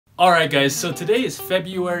Alright guys, so today is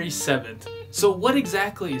February 7th. So what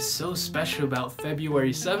exactly is so special about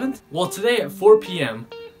February 7th? Well, today at 4 p.m,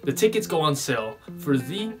 the tickets go on sale for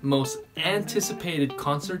the most anticipated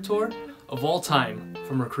concert tour of all time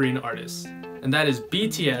from a Korean artist. And that is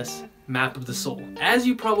BTS, Map of the Soul. As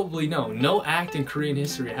you probably know, no act in Korean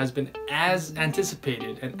history has been as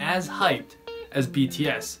anticipated and as hyped as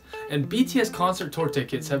BTS. And BTS concert tour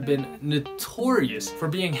tickets have been notorious for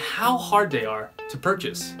being how hard they are to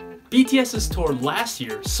purchase. BTS's tour last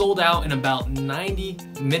year sold out in about 90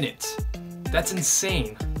 minutes. That's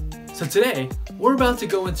insane. So today, we're about to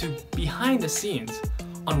go into behind the scenes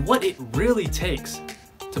on what it really takes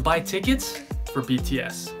to buy tickets for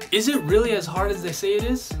BTS. Is it really as hard as they say it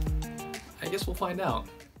is? I guess we'll find out.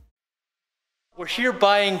 We're here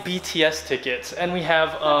buying BTS tickets and we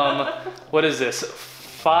have, what is this?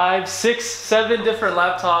 5, 6, 7 different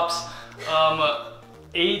laptops,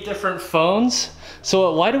 8 different phones.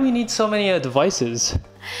 So why do we need so many devices?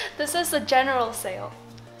 This is the general sale.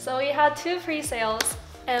 So we had 2 pre-sales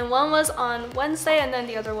and one was on Wednesday and then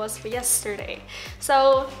the other was for yesterday.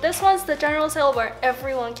 So this one's the general sale where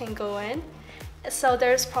everyone can go in. So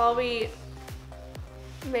there's probably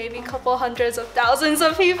maybe a couple hundreds of thousands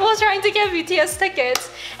of people trying to get BTS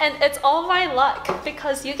tickets, and it's all by luck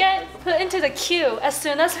because you get put into the queue as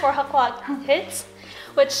soon as 4 o'clock hits,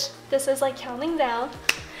 which this is like counting down.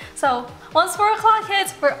 So once 4 o'clock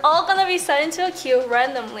hits, we're all gonna be set into a queue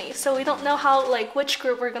randomly. So we don't know which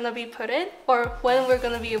group we're gonna be put in or when we're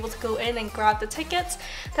gonna be able to go in and grab the tickets.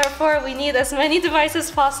 Therefore, we need as many devices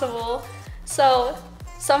as possible. So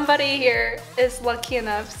somebody here is lucky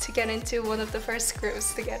enough to get into one of the first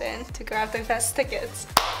groups to get in to grab the best tickets.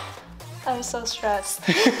 I'm so stressed.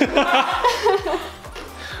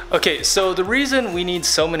 Okay, so the reason we need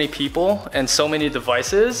so many people and so many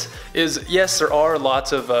devices is, yes, there are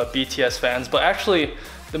lots of BTS fans, but actually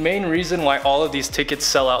the main reason why all of these tickets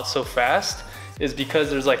sell out so fast is because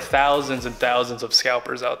there's like thousands and thousands of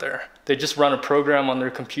scalpers out there. They just run a program on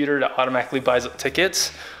their computer that automatically buys up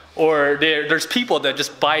tickets, or there's people that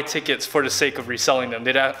just buy tickets for the sake of reselling them.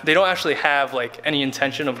 They don't actually have like any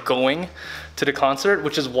intention of going to the concert,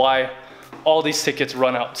 which is why all these tickets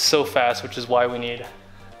run out so fast, which is why we need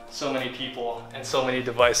so many people and so many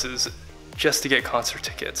devices just to get concert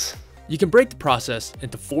tickets. You can break the process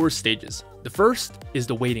into 4 stages. The first is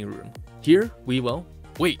the waiting room. Here we will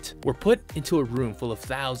wait. We're put into a room full of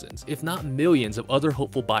thousands, if not millions of other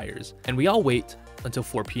hopeful buyers, and we all wait until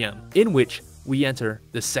 4 p.m, in which we enter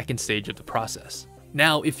the second stage of the process.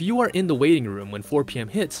 Now, if you are in the waiting room when 4 p.m.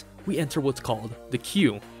 hits, we enter what's called the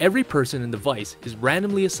queue. Every person and device is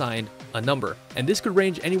randomly assigned a number, and this could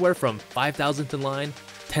range anywhere from 5,000th in line,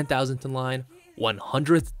 10,000th in line,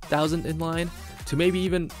 100,000th in line, to maybe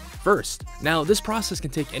even first. Now, this process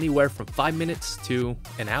can take anywhere from 5 minutes to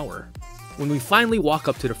an hour. When we finally walk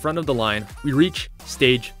up to the front of the line, we reach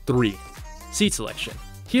stage 3, seat selection.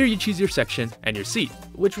 Here you choose your section and your seat,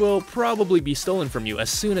 which will probably be stolen from you as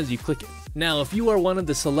soon as you click it. Now, if you are one of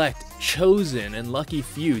the select, chosen, and lucky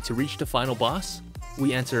few to reach the final boss,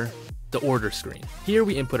 we enter the order screen. Here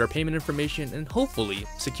we input our payment information and hopefully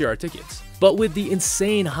secure our tickets. But with the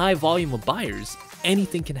insane high volume of buyers,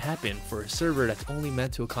 anything can happen for a server that's only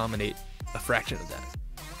meant to accommodate a fraction of that.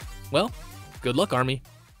 Well, good luck, Army.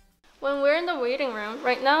 When we're in the waiting room,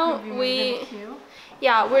 right now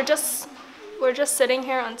we're just sitting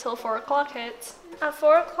here until 4 o'clock hits. At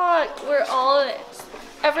 4 o'clock,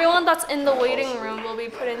 everyone that's in the waiting room will be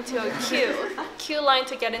put into a queue line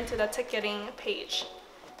to get into the ticketing page.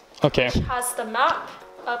 Okay. Which has the map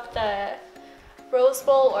of the Rose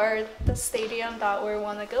Bowl or the stadium that we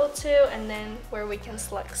want to go to, and then where we can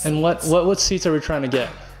select seats. And what seats are we trying to get?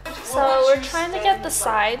 So we're trying to get the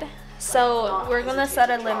side. So we're gonna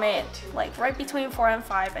set a limit like right between 4 and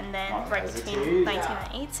 5, and then right between 19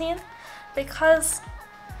 and 18, because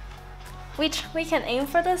we can aim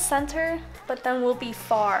for the center, but then we'll be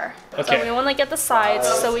far. Okay. So we want to get the sides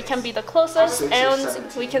so we can be the closest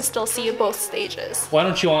and we can still see both stages. Why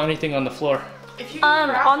don't you want anything on the floor?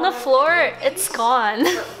 On the floor, it's gone.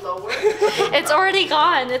 It's already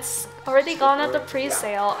gone. It's already gone at the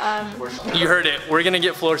pre-sale. You heard it. We're gonna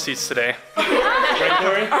get floor seats today. Right,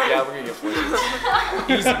 Corey? Yeah, we're gonna get floor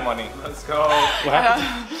seats. Easy money. Let's go.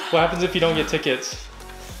 What happens if you don't get tickets?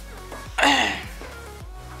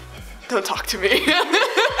 Don't talk to me.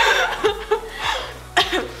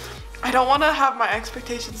 I don't want to have my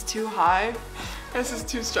expectations too high. This is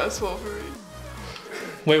too stressful for me.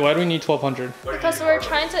 Wait, why do we need 1,200? Because we're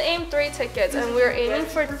trying to aim 3 tickets and we're aiming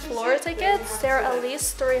for floor tickets. They're at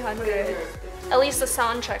least 300, at least the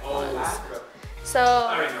sound check ones.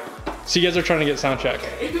 So you guys are trying to get sound check.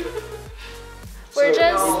 We're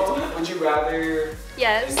just Would you rather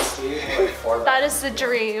Yes, escape like far that is the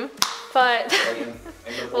dream, but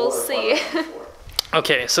we'll see.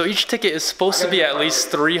 Okay, so each ticket is supposed to be at least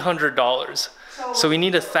 $300. So we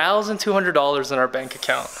need $1,200 in our bank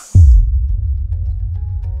account.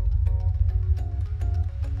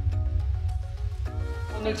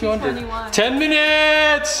 Under 200. 10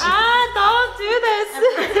 minutes! Don't do this!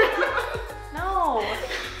 No.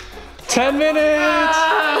 10 minutes!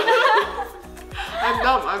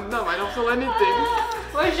 I'm numb, I don't feel anything.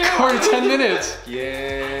 Where's your Corey, 10 minutes.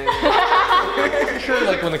 Yeah. Sure,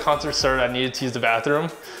 like when the concert started, I needed to use the bathroom,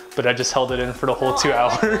 but I just held it in for the whole 2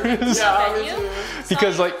 hours.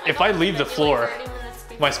 Because like, if I leave the floor,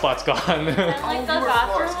 my spot's gone. Like the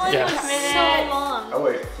bathroom one Yeah. was so long. Oh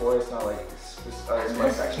wait, floor is not like it's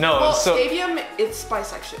by section. No, Well, so stadium, it's by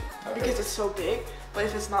section Okay. because it's so big. But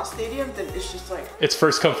if it's not stadium, then it's just like it's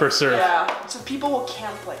first come, first serve. yeah. So people will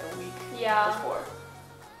camp like a week Yeah. before.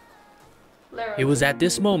 It was at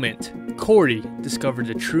this moment Corey discovered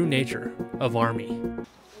the true nature of ARMY.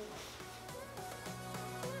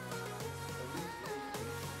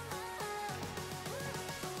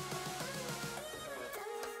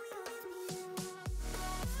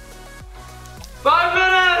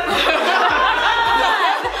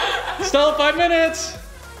 Stella, 5 minutes!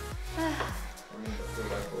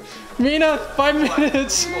 Mina, 5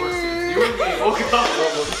 minutes! 1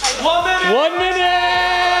 minute!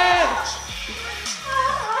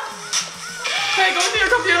 Hey, go to your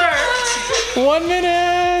computer. 1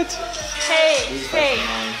 minute! Hey.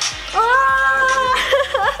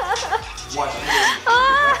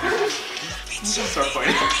 Start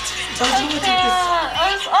fighting.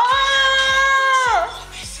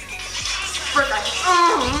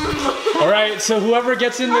 Alright, so whoever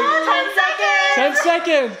gets in the 10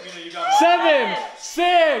 seconds! 7,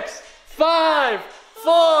 6, 5,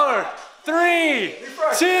 4, 3,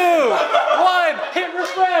 2, 1, hit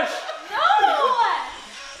refresh!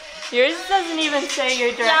 Yours doesn't even say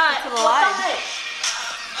you're directed to the line.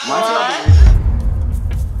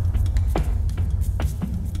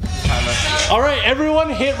 Alright, everyone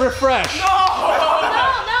hit refresh. No,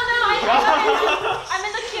 I'm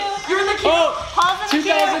in the queue. You're in the queue. Oh, Pause in the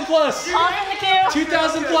 2,000 queue. plus. Pause in the queue.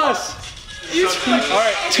 2,000 plus.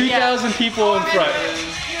 Alright, 2,000 people in front.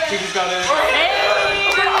 Just got in. Hey!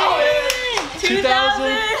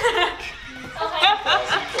 2,000.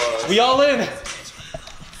 We all in.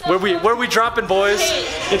 Where we dropping, boys?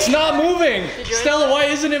 It's not moving. Stella, why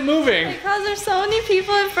isn't it moving? Because there's so many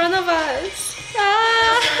people in front of us.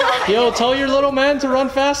 Yo, tell your little man to run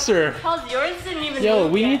faster. Pause, yours didn't even Yo,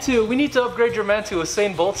 move we yet. need to upgrade your man to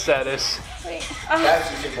Usain Bolt status. That's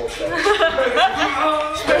just bullshit.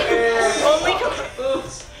 Only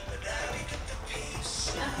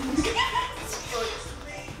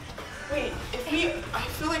Wait, I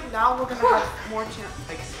feel like now we're gonna have more chance.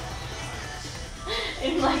 Like,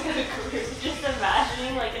 in like a group, just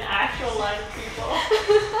imagining like an actual line of people.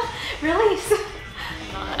 Release.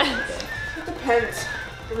 it depends.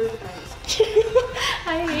 It really depends.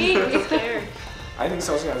 I hate you. I think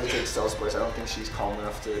Stella's gonna have to take Stella's place. I don't think she's calm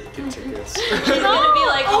enough to get tickets. She's gonna be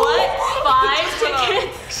like, what? 5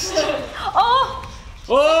 tickets? Oh,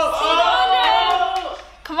 Oh!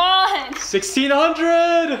 come on.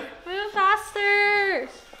 1,600! Move faster.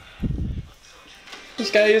 This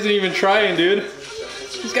guy isn't even trying, dude.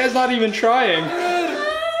 This guy's not even trying.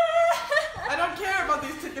 I don't care about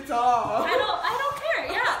these tickets at all. I don't care,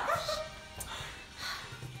 yeah.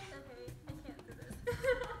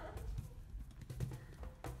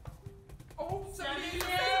 Oh,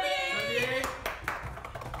 78.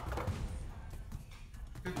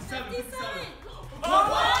 57.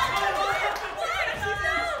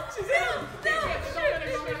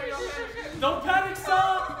 Don't panic,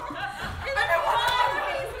 stop!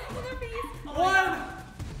 1!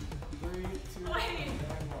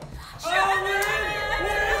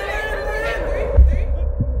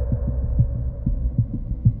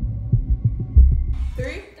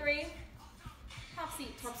 Three. Top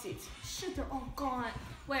seats. Shit, they're all gone.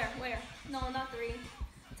 Where? No, not 3.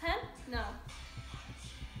 10? No.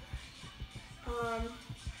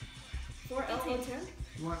 4 L 10.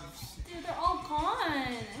 Dude, they're all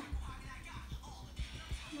gone.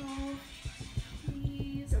 No.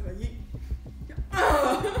 Please.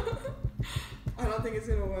 I don't think it's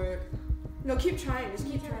gonna work. No, keep trying. Just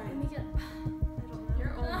keep trying. Let me get. I don't know.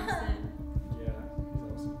 You're almost in. Yeah,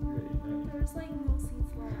 he's also really There's like no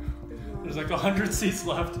seats left. There's like 100 seats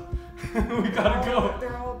left. We gotta go.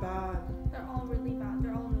 They're all bad. They're all really bad.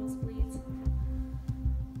 They're all nosebleeds.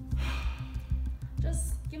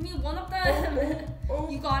 Just give me one of them. Oh.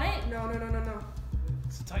 You got it? No.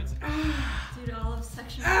 It's tight. Dude, all of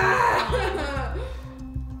section 5.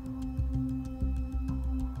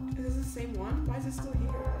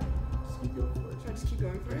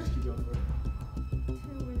 keep going for it.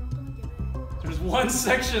 We're not gonna get it. There's one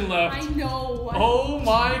section left. I know. Oh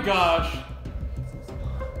my gosh.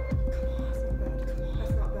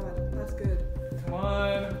 That's not bad. That's good. Come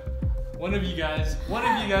on. One of you guys. One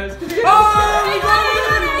of you guys. I got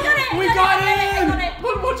it! We got in!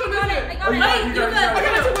 Which one is it? I got it. I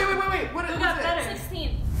got it. Wait. What is it?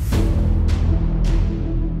 16.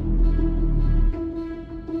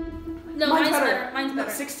 No, Mine's mine's better. better. Mine's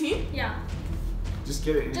better. 16? Yeah. Just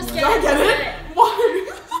get it. Just anyway. get I it. get Just it? get it. Why?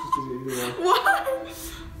 Just get it either way. Why?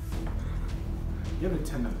 You have a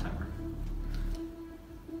 10-minute timer.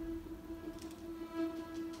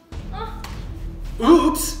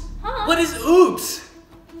 Oops. Huh? What is oops?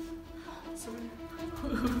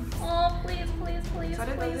 Oh, please, please, please, that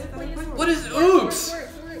it? please, That it? please. What is oops?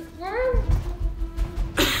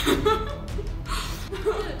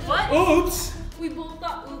 What? Oops. We both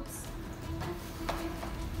got oops.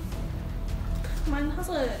 Mine has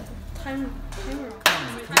a timer.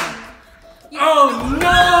 Oh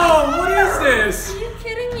no! What is this? Are you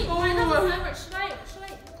kidding me? Mine has a timer. Should I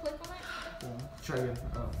click on it? Try again.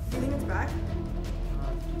 Oh. You think it's back?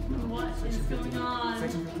 What is going on?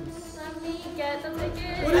 Section 50. Let me get the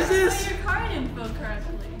ticket. What is this? Put your card info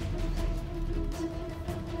correctly.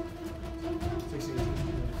 16.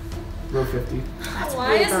 Row 50.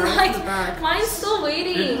 Why is mine's still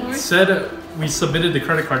waiting? It said we submitted the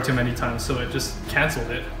credit card too many times, so it just canceled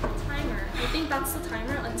it. Timer. I think that's the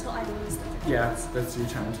timer until I lose the ticket. Yeah, that's your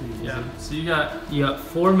time until you use Yeah. it. So you got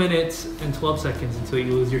 4 minutes and 12 seconds until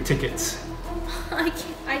you lose your tickets. I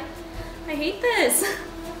can't. I hate this.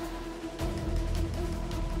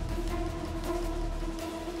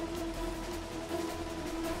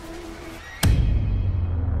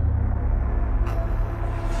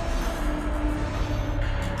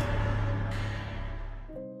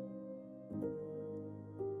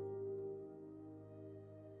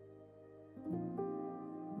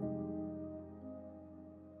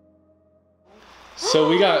 So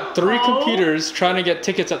we got 3 computers trying to get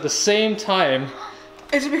tickets at the same time,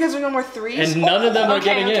 Is it because there's no more threes? and none of them are Okay,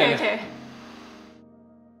 getting okay, in. okay.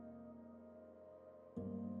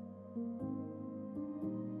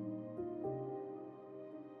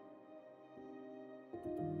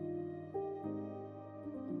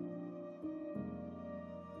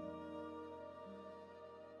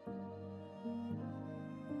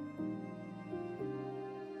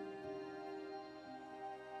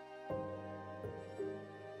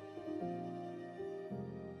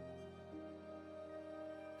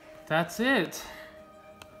 That's it.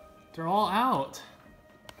 They're all out.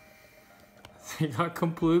 They got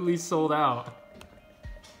completely sold out.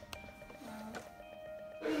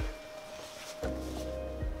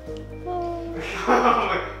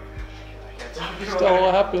 Still,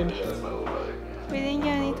 what happened? We didn't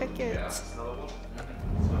get any tickets.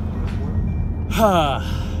 All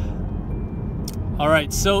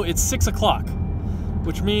right, so it's 6 o'clock,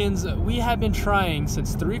 which means we have been trying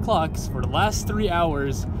since 3 o'clock for the last 3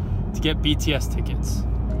 hours to get BTS tickets.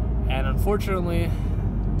 And unfortunately,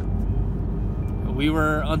 we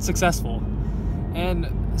were unsuccessful. And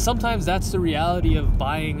sometimes that's the reality of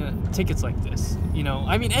buying tickets like this. You know,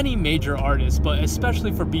 I mean, any major artist, but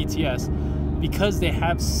especially for BTS, because they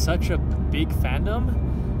have such a big fandom,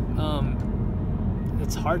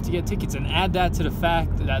 it's hard to get tickets. And add that to the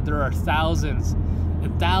fact that there are thousands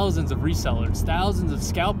and thousands of resellers, thousands of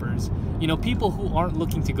scalpers, you know, people who aren't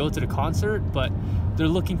looking to go to the concert, but they're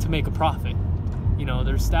looking to make a profit. You know,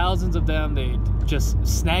 there's thousands of them. They just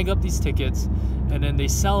snag up these tickets and then they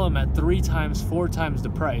sell them at 3 times, 4 times the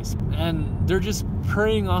price. And they're just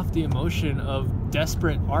preying off the emotion of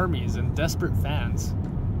desperate armies and desperate fans.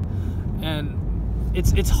 And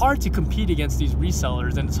it's hard to compete against these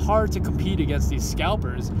resellers, and it's hard to compete against these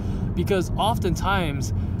scalpers, because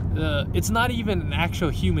oftentimes it's not even an actual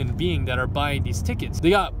human being that are buying these tickets.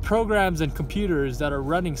 They got programs and computers that are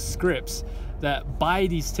running scripts that buy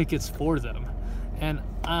these tickets for them. And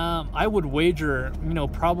I would wager, you know,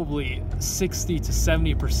 probably 60 to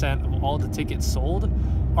 70% of all the tickets sold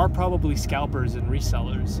are probably scalpers and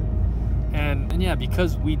resellers. And yeah,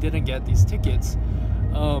 because we didn't get these tickets,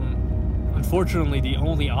 unfortunately the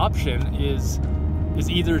only option is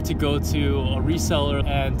either to go to a reseller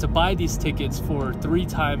and to buy these tickets for 3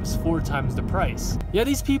 times, 4 times the price. Yeah,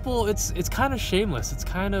 these people, it's kind of shameless. It's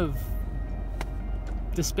kind of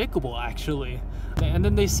despicable, actually. And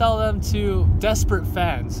then they sell them to desperate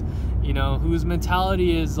fans, you know, whose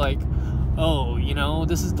mentality is like, oh, you know,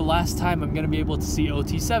 this is the last time I'm gonna be able to see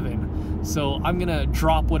OT7, so I'm gonna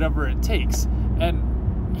drop whatever it takes.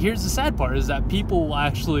 And here's the sad part, is that people will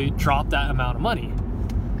actually drop that amount of money.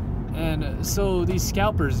 And so these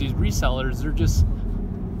scalpers, these resellers,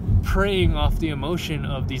 preying off the emotion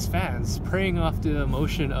of these fans, preying off the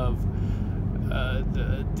emotion of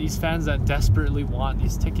these fans that desperately want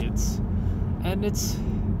these tickets. And it's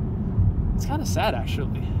kind of sad,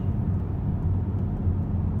 actually.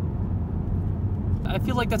 I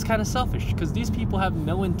feel like that's kind of selfish, because these people have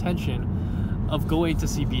no intention of going to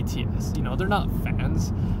see BTS. You know, they're not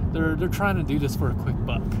fans. They're trying to do this for a quick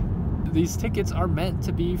buck. These tickets are meant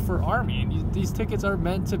to be for ARMY. These tickets are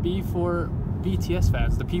meant to be for BTS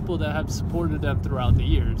fans, the people that have supported them throughout the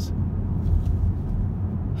years.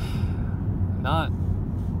 Not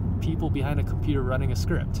people behind a computer running a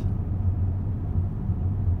script.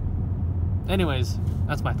 Anyways,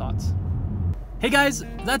 that's my thoughts. Hey guys,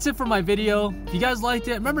 that's it for my video. If you guys liked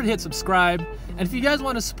it, remember to hit subscribe. And if you guys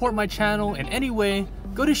want to support my channel in any way,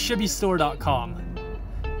 go to shibistore.com.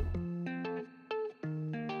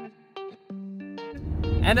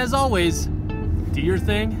 And as always, do your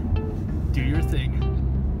thing, do your thing.